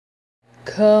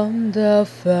Come, thou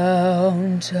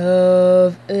fount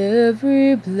of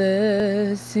every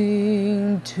blessing,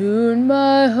 tune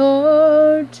my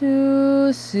heart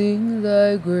to sing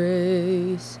thy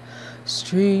grace.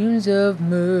 Streams of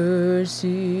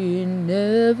mercy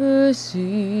never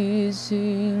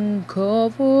ceasing, call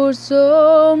for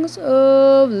songs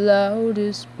of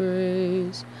loudest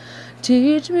praise.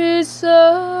 Teach me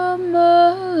some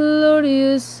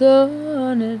melodious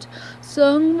sonnet,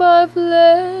 sung by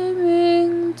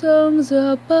flaming tongues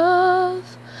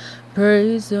above.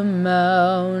 Praise the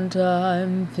mount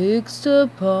I'm fixed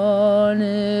upon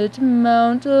it,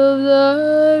 mount of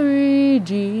thy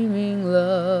redeeming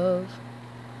love.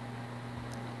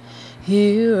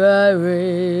 Here I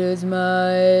raise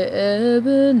my Ebenezer,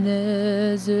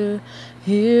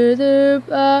 here there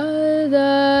by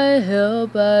thy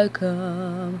help I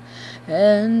come,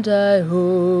 and I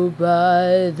hope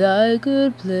by thy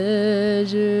good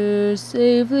pleasure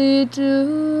safely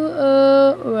to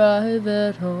arrive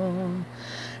at home.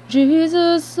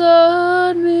 Jesus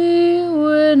sought me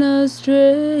when a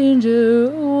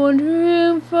stranger,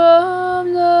 wandering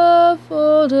from the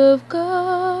fold of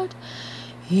God.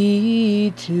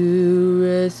 He to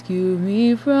rescue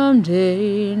me from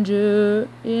danger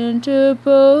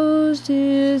interposed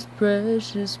his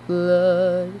precious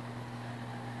blood.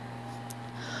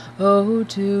 Oh,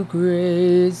 to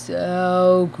grace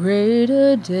how great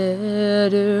a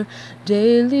debtor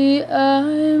daily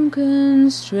I'm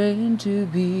constrained to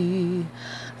be.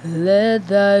 Let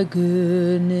thy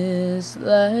goodness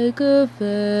like a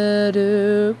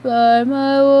fetter bind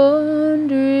my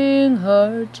wandering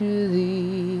heart to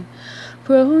thee.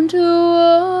 Prone to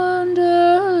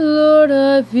wander, Lord,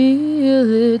 I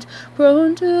feel it,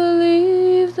 prone to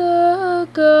leave the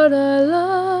God I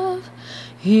love.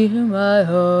 Hear my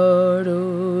heart,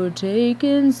 oh, take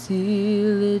and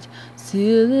seal it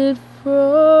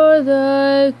for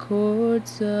thy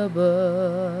courts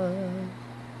above.